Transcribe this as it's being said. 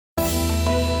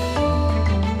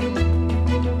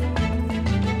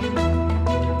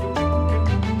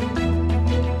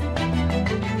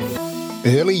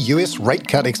Early US rate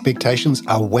cut expectations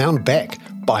are wound back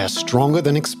by a stronger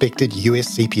than expected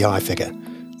US CPI figure.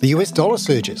 The US dollar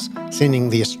surges, sending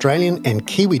the Australian and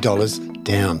Kiwi dollars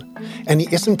down. And the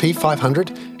S&P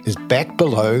 500 is back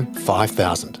below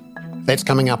 5,000. That's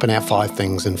coming up in our 5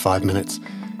 Things in 5 Minutes.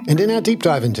 And in our deep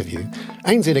dive interview,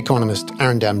 ANZ economist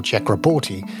Arindam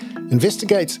Chakraborty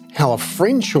investigates how a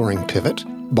friendshoring pivot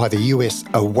by the US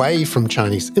away from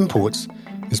Chinese imports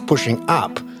is pushing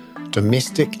up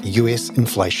domestic US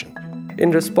inflation.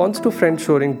 In response to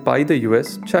friendshoring by the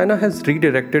US, China has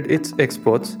redirected its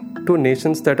exports to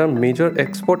nations that are major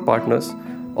export partners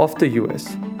of the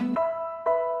US.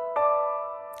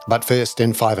 But first,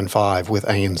 in 5 and 5 with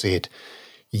ANZ,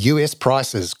 US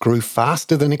prices grew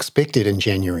faster than expected in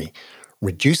January,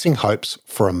 reducing hopes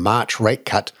for a March rate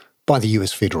cut by the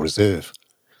US Federal Reserve.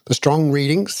 The strong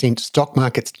reading sent stock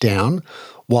markets down,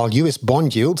 while US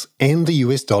bond yields and the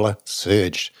US dollar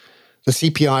surged. The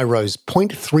CPI rose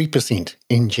 0.3%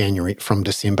 in January from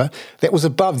December. That was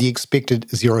above the expected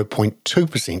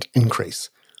 0.2% increase.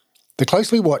 The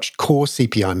closely watched core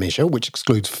CPI measure, which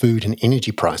excludes food and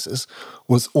energy prices,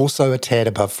 was also a tad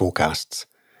above forecasts.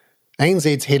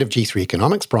 ANZ's head of G3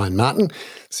 Economics, Brian Martin,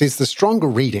 says the stronger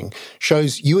reading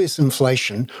shows US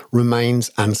inflation remains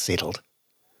unsettled.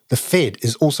 The Fed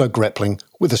is also grappling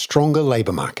with a stronger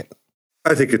labour market.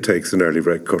 I think it takes an early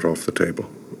rate cut off the table.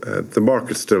 The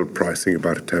market's still pricing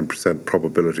about a 10%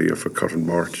 probability of a cut in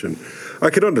March, and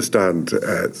I can understand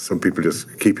some people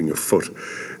just keeping a foot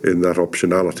in that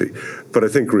optionality. But I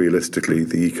think realistically,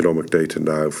 the economic data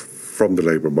now from the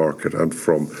labour market and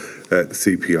from the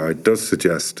CPI does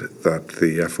suggest that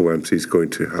the FOMC is going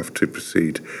to have to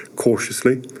proceed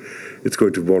cautiously. It's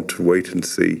going to want to wait and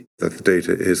see that the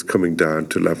data is coming down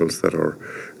to levels that are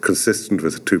consistent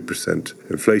with a 2%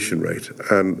 inflation rate.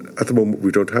 And at the moment,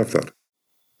 we don't have that.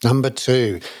 Number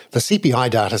 2, the CPI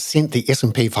data sent the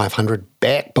S&P 500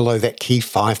 back below that key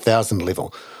 5,000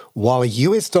 level, while a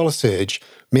US dollar surge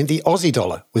meant the Aussie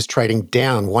dollar was trading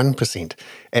down 1%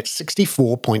 at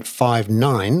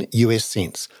 64.59 US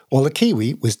cents, while the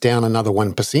Kiwi was down another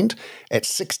 1% at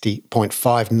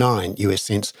 60.59 US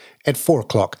cents at 4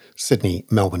 o'clock Sydney,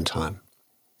 Melbourne time.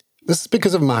 This is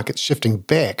because of markets shifting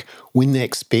back when they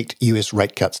expect US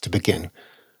rate cuts to begin.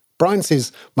 Brian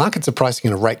says markets are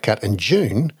pricing in a rate cut in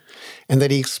June and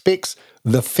that he expects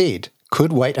the Fed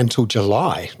could wait until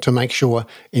July to make sure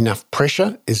enough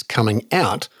pressure is coming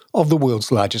out of the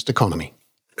world's largest economy.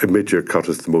 A mid-year cut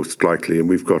is the most likely, and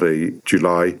we've got a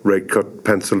July rate cut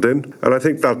penciled in. And I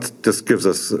think that just gives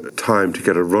us time to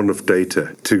get a run of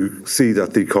data to see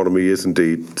that the economy is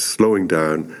indeed slowing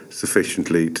down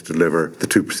sufficiently to deliver the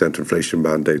 2% inflation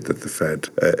mandate that the Fed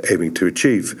aiming to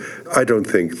achieve. I don't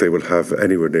think they will have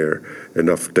anywhere near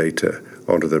enough data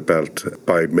under their belt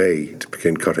by May to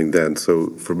begin cutting then.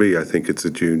 So for me, I think it's a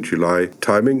June-July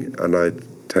timing, and I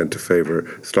tend to favour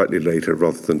slightly later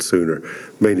rather than sooner,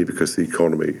 mainly because the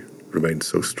economy remains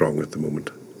so strong at the moment.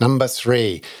 Number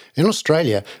 3. In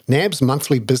Australia, NAB's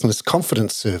monthly business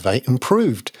confidence survey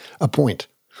improved a point,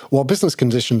 while business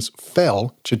conditions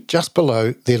fell to just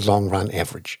below their long-run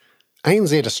average.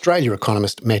 ANZ Australia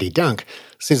economist Maddie Dunk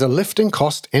says a lift in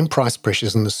cost and price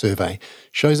pressures in the survey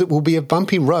shows it will be a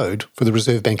bumpy road for the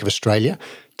Reserve Bank of Australia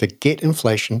to get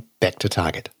inflation back to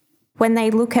target. When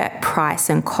they look at price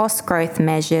and cost growth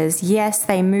measures, yes,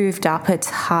 they moved up a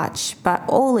touch, but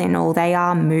all in all, they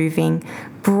are moving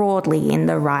broadly in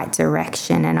the right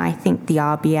direction. And I think the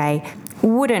RBA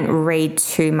wouldn't read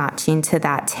too much into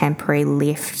that temporary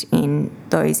lift in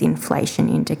those inflation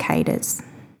indicators.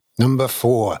 Number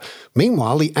 4.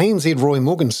 Meanwhile, the ANZ Roy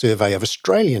Morgan survey of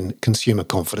Australian consumer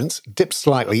confidence dipped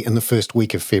slightly in the first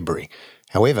week of February.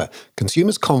 However,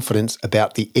 consumers' confidence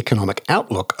about the economic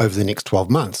outlook over the next 12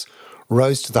 months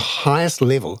rose to the highest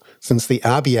level since the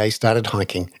RBA started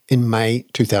hiking in May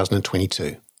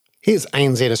 2022. Here's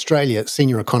ANZ Australia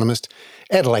senior economist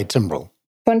Adelaide Timbrell.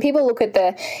 When people look at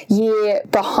the year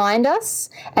behind us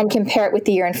and compare it with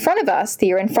the year in front of us, the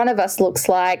year in front of us looks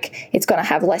like it's going to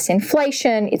have less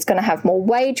inflation, it's going to have more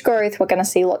wage growth, we're going to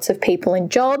see lots of people in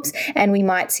jobs, and we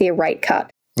might see a rate cut.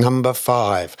 Number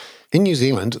 5. In New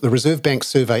Zealand, the Reserve Bank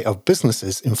survey of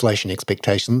businesses' inflation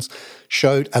expectations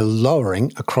showed a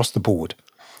lowering across the board.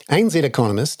 ANZ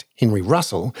economist Henry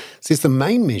Russell says the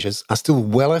main measures are still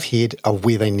well ahead of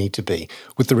where they need to be,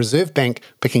 with the Reserve Bank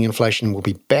picking inflation will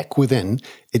be back within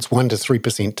its 1 to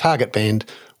 3% target band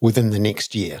within the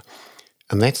next year.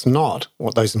 And that's not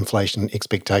what those inflation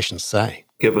expectations say.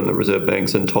 Given the Reserve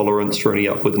Bank's intolerance for any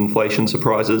upward inflation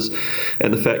surprises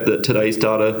and the fact that today's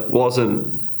data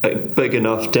wasn't a big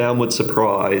enough downward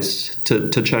surprise to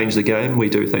change the game, we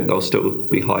do think they'll still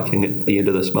be hiking at the end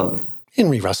of this month.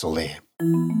 Henry Russell there.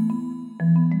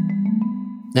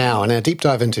 Now, in our deep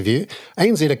dive interview,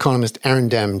 ANZ economist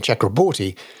Arindam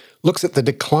Chakraborty looks at the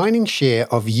declining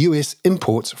share of US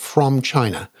imports from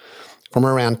China, from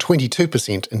around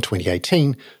 22% in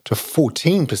 2018 to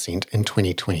 14% in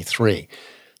 2023.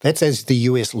 That's as the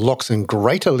US locks in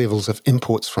greater levels of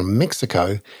imports from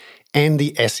Mexico and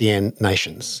the ASEAN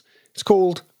nations. It's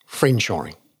called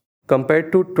friendshoring.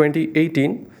 Compared to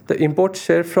 2018, the import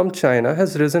share from China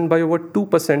has risen by over 2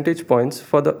 percentage points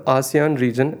for the ASEAN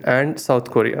region and South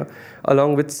Korea,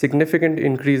 along with significant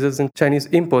increases in Chinese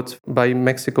imports by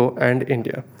Mexico and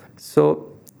India.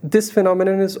 So, this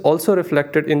phenomenon is also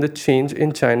reflected in the change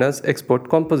in China's export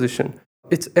composition.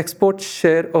 Its export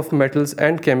share of metals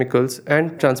and chemicals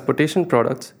and transportation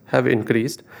products have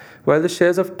increased, while the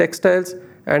shares of textiles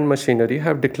and machinery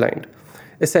have declined.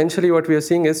 Essentially, what we are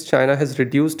seeing is China has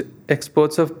reduced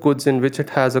exports of goods in which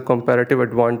it has a comparative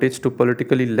advantage to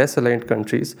politically less aligned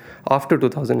countries after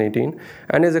 2018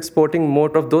 and is exporting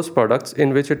more of those products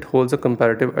in which it holds a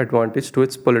comparative advantage to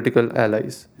its political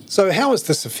allies. So how has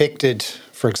this affected,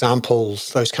 for example,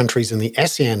 those countries in the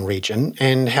ASEAN region,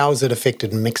 and how has it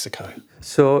affected Mexico?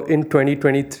 So in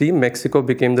 2023, Mexico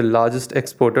became the largest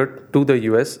exporter to the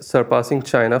US, surpassing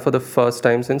China for the first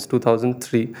time since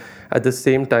 2003. At the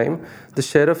same time, the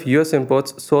share of US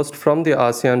imports sourced from the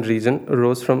ASEAN region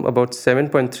rose from about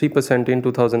 7.3% in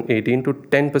 2018 to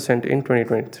 10% in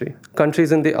 2023.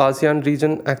 Countries in the ASEAN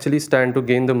region actually stand to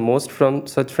gain the most from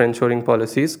such friendshoring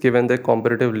policies, given their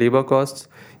competitive labor costs,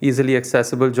 easily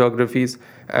accessible geographies,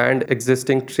 and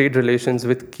existing trade relations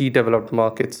with key developed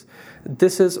markets.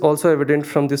 This is also evident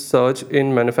from the surge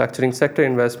in manufacturing sector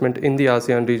investment in the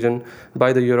ASEAN region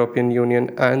by the European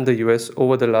Union and the US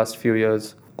over the last few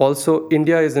years. Also,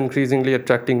 India is increasingly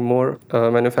attracting more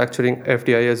manufacturing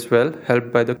FDI as well,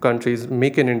 helped by the country's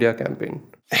Make in India campaign.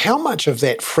 How much of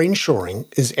that friendshoring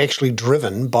is actually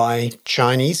driven by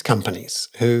Chinese companies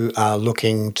who are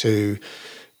looking to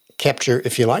capture,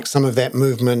 if you like, some of that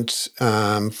movement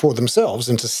for themselves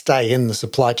and to stay in the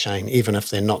supply chain, even if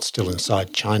they're not still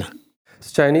inside China?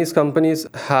 Chinese companies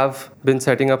have been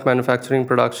setting up manufacturing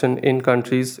production in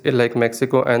countries like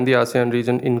Mexico and the ASEAN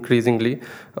region increasingly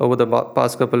over the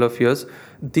past couple of years.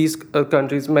 These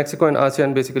countries, Mexico and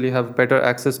ASEAN, basically have better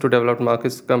access to developed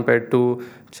markets compared to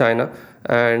China.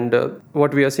 And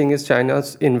what we are seeing is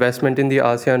China's investment in the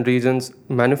ASEAN region's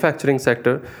manufacturing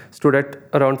sector stood at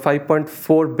around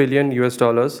 $5.4 billion US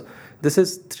dollars. This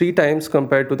is 3 times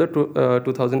compared to the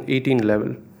 2018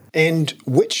 level. And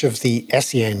which of the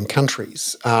ASEAN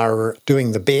countries are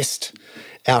doing the best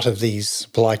out of these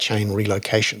supply chain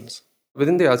relocations?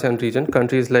 Within the ASEAN region,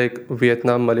 countries like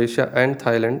Vietnam, Malaysia, and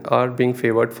Thailand are being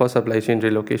favored for supply chain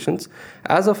relocations.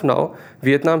 As of now,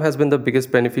 Vietnam has been the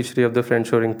biggest beneficiary of the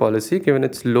friendshoring policy, given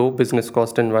its low business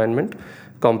cost environment,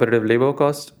 competitive labor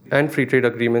costs, and free trade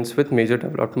agreements with major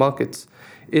developed markets.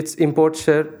 Its import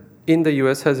share in the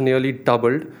US has nearly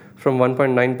doubled from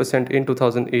 1.9% in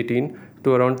 2018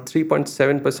 to around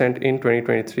 3.7% in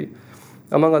 2023.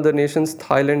 Among other nations,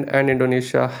 Thailand and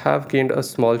Indonesia have gained a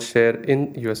small share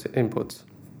in US imports.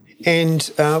 And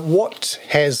what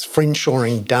has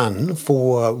friendshoring done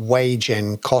for wage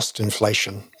and cost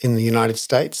inflation in the United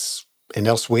States and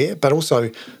elsewhere, but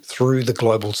also through the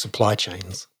global supply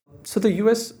chains? So the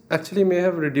US actually may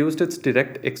have reduced its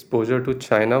direct exposure to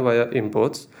China via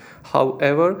imports.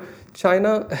 However,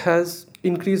 China has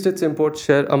increased its import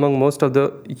share among most of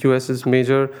the US's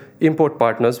major import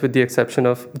partners, with the exception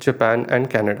of Japan and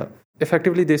Canada.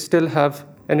 Effectively, they still have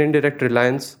an indirect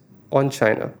reliance on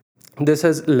China. This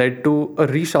has led to a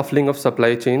reshuffling of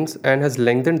supply chains and has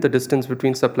lengthened the distance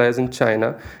between suppliers in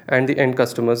China and the end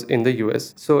customers in the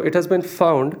US. So it has been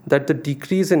found that the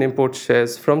decrease in import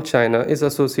shares from China is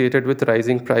associated with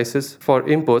rising prices for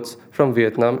imports from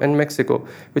Vietnam and Mexico,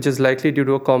 which is likely due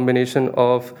to a combination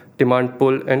of demand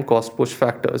pull and cost push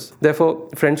factors. Therefore,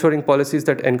 friendshoring policies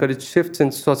that encourage shifts in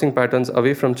sourcing patterns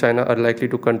away from China are likely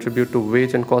to contribute to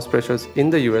wage and cost pressures in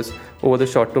the US over the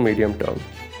short to medium term.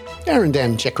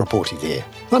 Arindam Chakraborty there.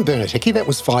 I'm Bernard Hickey. That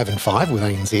was 5 and 5 with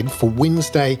ANZ for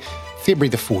Wednesday, February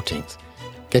the 14th.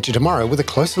 Catch you tomorrow with a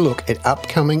closer look at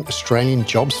upcoming Australian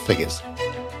jobs figures.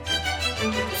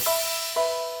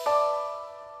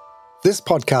 This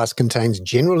podcast contains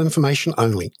general information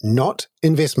only, not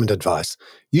investment advice.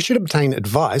 You should obtain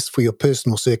advice for your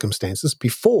personal circumstances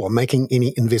before making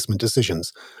any investment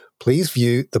decisions. Please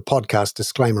view the podcast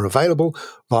disclaimer available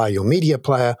via your media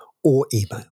player or email.